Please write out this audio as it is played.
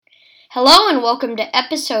Hello and welcome to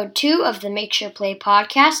episode 2 of the Make Sure Play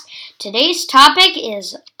podcast. Today's topic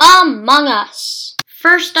is Among Us.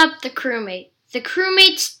 First up, the crewmate. The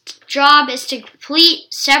crewmate's job is to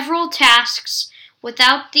complete several tasks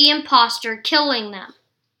without the imposter killing them.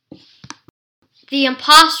 The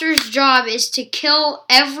imposter's job is to kill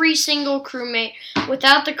every single crewmate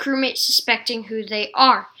without the crewmate suspecting who they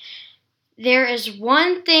are. There is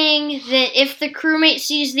one thing that if the crewmate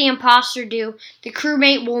sees the imposter do, the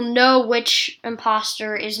crewmate will know which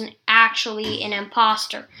imposter isn't actually an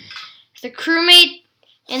imposter. If the crewmate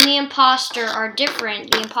and the imposter are different,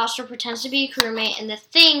 the imposter pretends to be a crewmate, and the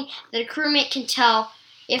thing that a crewmate can tell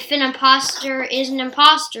if an imposter is an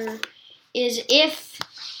imposter is if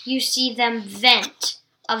you see them vent.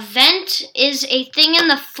 A vent is a thing in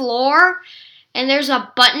the floor, and there's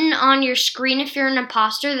a button on your screen if you're an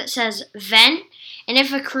imposter that says vent. And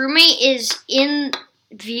if a crewmate is in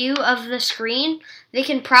view of the screen, they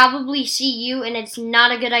can probably see you, and it's not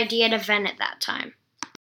a good idea to vent at that time.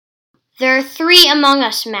 There are 3 Among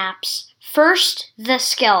Us maps. First, the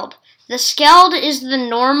Skeld. The Skeld is the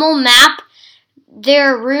normal map.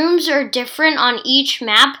 Their rooms are different on each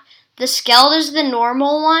map. The Skeld is the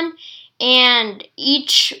normal one, and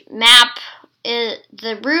each map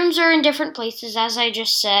the rooms are in different places, as I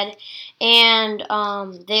just said, and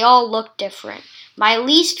they all look different. My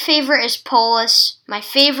least favorite is Polis, my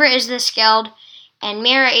favorite is the Skeld, and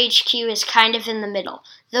Mira HQ is kind of in the middle.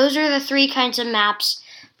 Those are the 3 kinds of maps.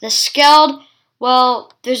 The Skeld,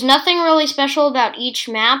 well, there's nothing really special about each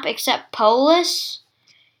map except Polis,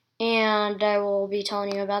 and I will be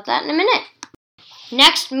telling you about that in a minute.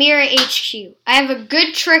 Next, Mira HQ. I have a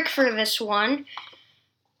good trick for this one.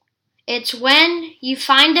 It's when you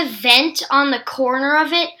find a vent on the corner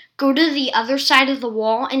of it, go to the other side of the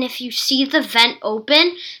wall, and if you see the vent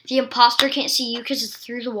open, the imposter can't see you because it's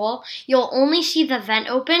through the wall. You'll only see the vent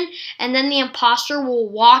open, and then the imposter will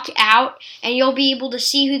walk out, and you'll be able to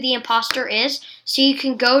see who the imposter is, so you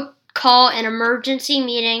can go call an emergency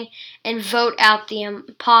meeting and vote out the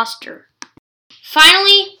imposter.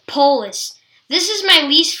 Finally, Polis. This is my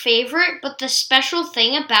least favorite, but the special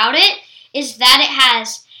thing about it is that it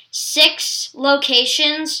has 6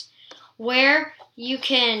 locations where you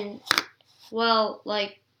can,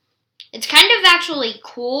 it's kind of actually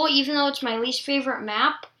cool, even though it's my least favorite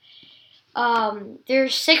map.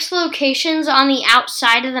 There's 6 locations on the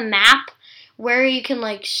outside of the map where you can,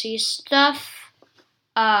 see stuff.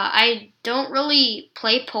 I don't really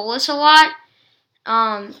play Polis a lot,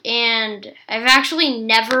 and I've actually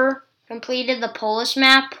never completed the Polis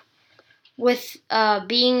map with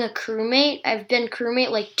being a crewmate. I've been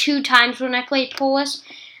crewmate 2 times when I played Polis,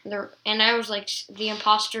 and I was the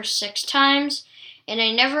imposter 6 times, and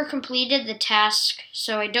I never completed the task,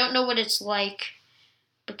 so I don't know what it's like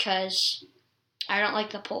because I don't like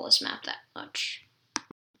the Polis map that much.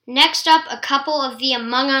 Next up, a couple of the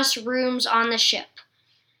Among Us rooms on the ship.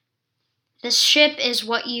 This ship is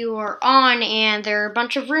what you are on, and there are a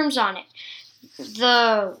bunch of rooms on it.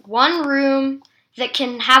 The one room that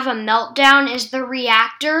can have a meltdown is the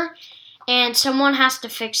reactor, and someone has to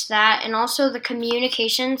fix that, and also the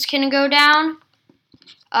communications can go down.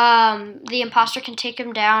 The imposter can take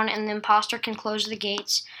them down, and the imposter can close the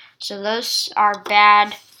gates, so those are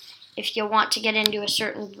bad if you want to get into a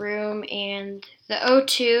certain room. And the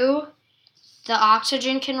O2, the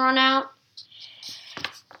oxygen can run out.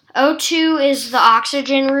 O2 is the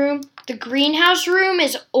oxygen room. The greenhouse room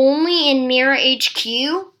is only in Mira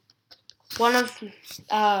HQ, one of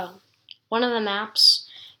the maps,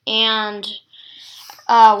 and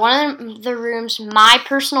one of the rooms, my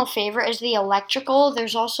personal favorite, is the electrical.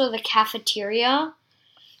 There's also the cafeteria,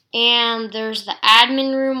 and there's the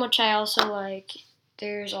admin room, which I also like.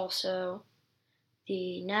 There's also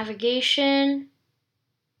the navigation.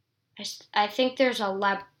 I think there's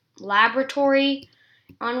a laboratory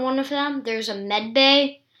on one of them. There's a med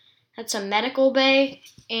bay. That's a medical bay,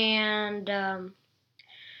 and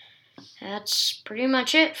that's pretty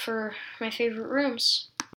much it for my favorite rooms.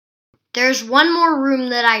 There's one more room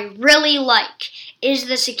that I really like. It is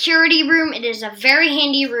the security room. It is a very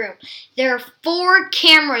handy room. There are 4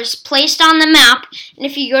 cameras placed on the map, and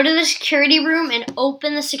if you go to the security room and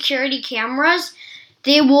open the security cameras,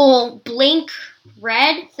 they will blink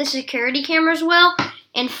red, the security cameras will,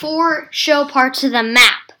 and 4 show parts of the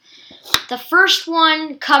map. The first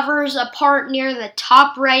one covers a part near the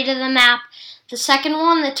top right of the map, the second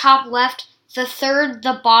one, the top left, the third,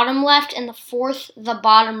 the bottom left, and the fourth, the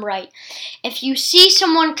bottom right. If you see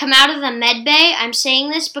someone come out of the med bay, I'm saying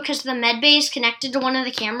this because the med bay is connected to one of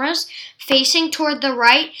the cameras, facing toward the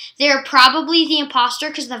right, they are probably the imposter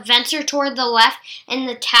because the vents are toward the left and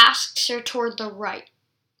the tasks are toward the right.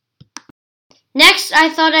 Next, I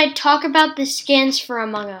thought I'd talk about the skins for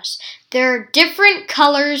Among Us. There are different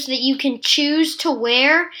colors that you can choose to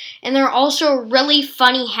wear, and there are also really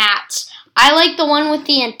funny hats. I like the one with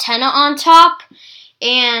the antenna on top,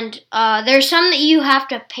 and there's some that you have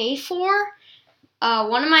to pay for.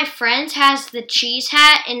 One of my friends has the cheese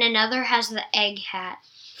hat, and another has the egg hat.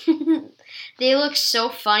 They look so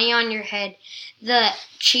funny on your head. The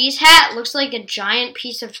cheese hat looks like a giant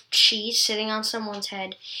piece of cheese sitting on someone's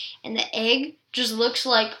head, and the egg just looks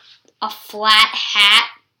like a flat hat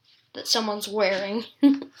that someone's wearing.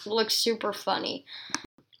 It looks super funny.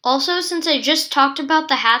 Also, since I just talked about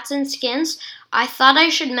the hats and skins, I thought I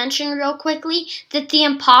should mention real quickly that the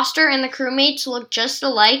imposter and the crewmates look just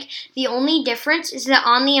alike. The only difference is that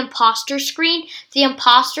on the imposter screen, the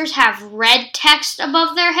imposters have red text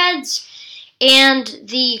above their heads, and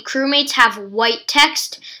the crewmates have white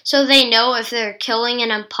text, so they know if they're killing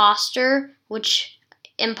an imposter, which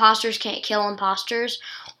imposters can't kill imposters,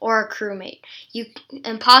 or a crewmate.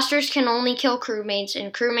 Imposters can only kill crewmates,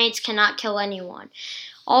 and crewmates cannot kill anyone.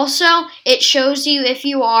 Also, it shows you if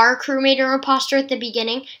you are a crewmate or imposter at the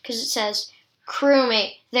beginning, because it says,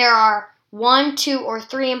 crewmate, there are 1, 2, or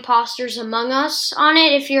 3 imposters among us on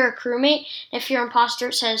it if you're a crewmate. If you're an imposter,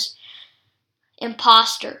 it says,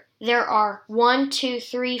 imposter, there are 1, 2,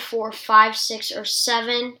 3, 4, 5, 6, or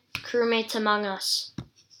 7 crewmates among us.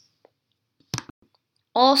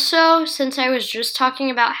 Also, since I was just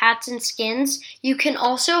talking about hats and skins, you can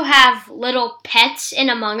also have little pets in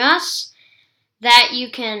Among Us that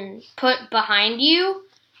you can put behind you,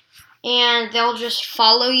 and they'll just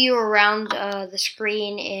follow you around the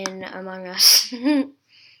screen in Among Us.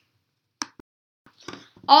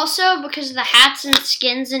 Also, because of the hats and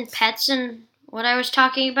skins and pets and what I was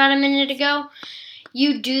talking about a minute ago,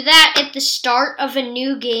 you do that at the start of a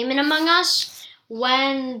new game in Among Us.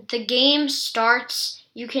 When the game starts,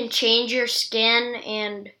 you can change your skin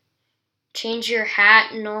and change your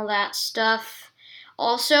hat and all that stuff.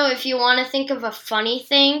 Also, if you want to think of a funny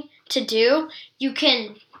thing to do, you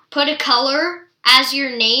can put a color as your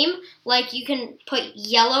name. Like, you can put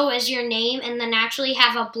yellow as your name and then actually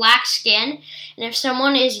have a black skin. And if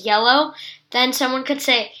someone is yellow, then someone could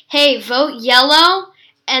say, hey, vote yellow.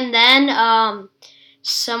 And then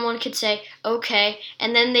someone could say, okay.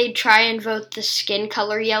 And then they'd try and vote the skin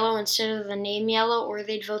color yellow instead of the name yellow, or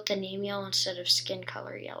they'd vote the name yellow instead of skin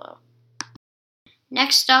color yellow.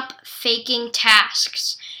 Next up, faking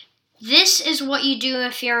tasks. This is what you do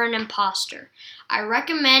if you're an imposter. I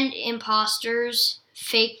recommend imposters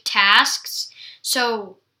fake tasks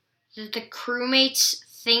so that the crewmates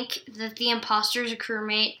think that the imposter is a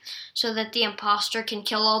crewmate, so that the imposter can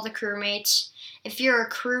kill all the crewmates. If you're a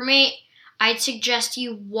crewmate, I'd suggest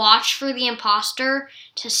you watch for the imposter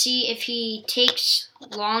to see if he takes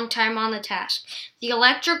a long time on the task. The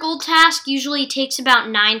electrical task usually takes about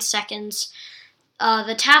 9 seconds.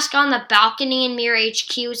 The task on the balcony in Mirror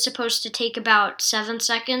HQ is supposed to take about 7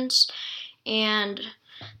 seconds. And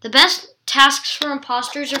the best tasks for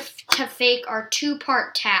imposters to fake are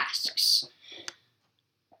 2-part tasks.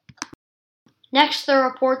 Next, the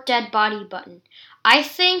report dead body button. I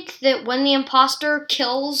think that when the imposter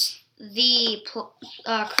kills the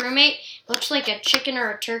crewmate, it looks like a chicken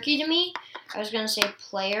or a turkey to me. I was going to say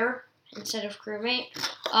player instead of crewmate.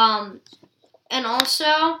 And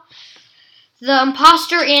also, the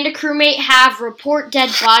imposter and a crewmate have report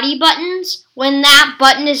dead body buttons. When that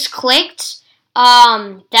button is clicked,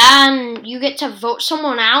 then you get to vote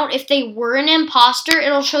someone out. If they were an imposter,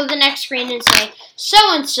 it'll show the next screen and say,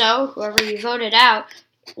 so-and-so, whoever you voted out,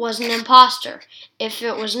 was an imposter. If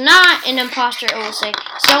it was not an imposter, it will say,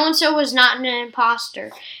 so-and-so was not an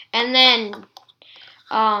imposter. And then,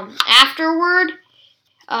 afterward,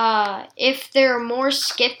 if there are more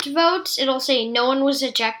skipped votes, it'll say no one was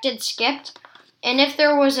ejected, skipped. And if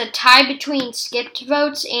there was a tie between skipped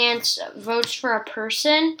votes and votes for a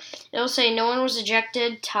person, it'll say no one was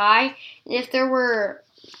ejected, tie. And if there were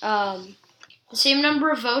the same number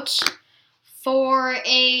of votes for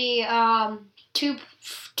a two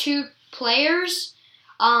players,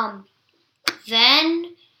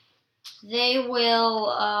 then they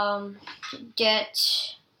will get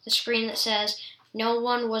the screen that says no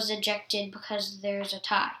one was ejected because there's a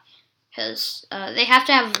tie. Because they have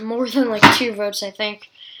to have more than like 2 votes, I think,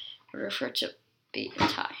 in order for it to be a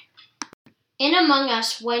tie. In Among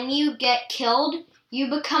Us, when you get killed, you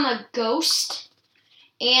become a ghost,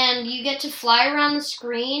 and you get to fly around the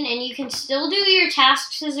screen, and you can still do your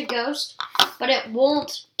tasks as a ghost, but it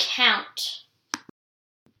won't count.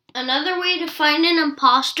 Another way to find an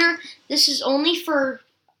imposter, this is only for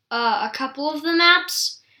a couple of the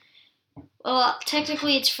maps. Well,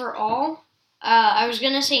 technically it's for all. I was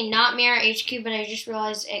going to say not Mirror HQ, but I just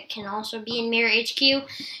realized it can also be in Mirror HQ.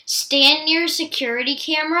 Stand near a security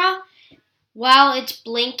camera while it's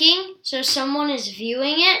blinking, so someone is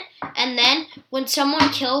viewing it, and then when someone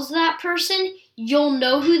kills that person, you'll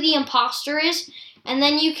know who the imposter is, and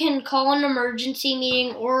then you can call an emergency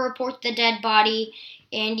meeting or report the dead body,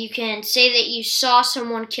 and you can say that you saw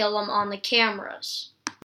someone kill them on the cameras.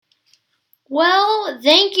 Well,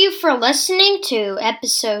 thank you for listening to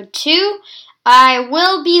episode 2. I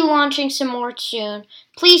will be launching some more soon.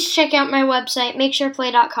 Please check out my website,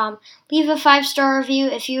 makesureplay.com. Leave a 5-star review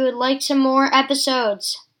if you would like some more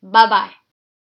episodes. Bye-bye.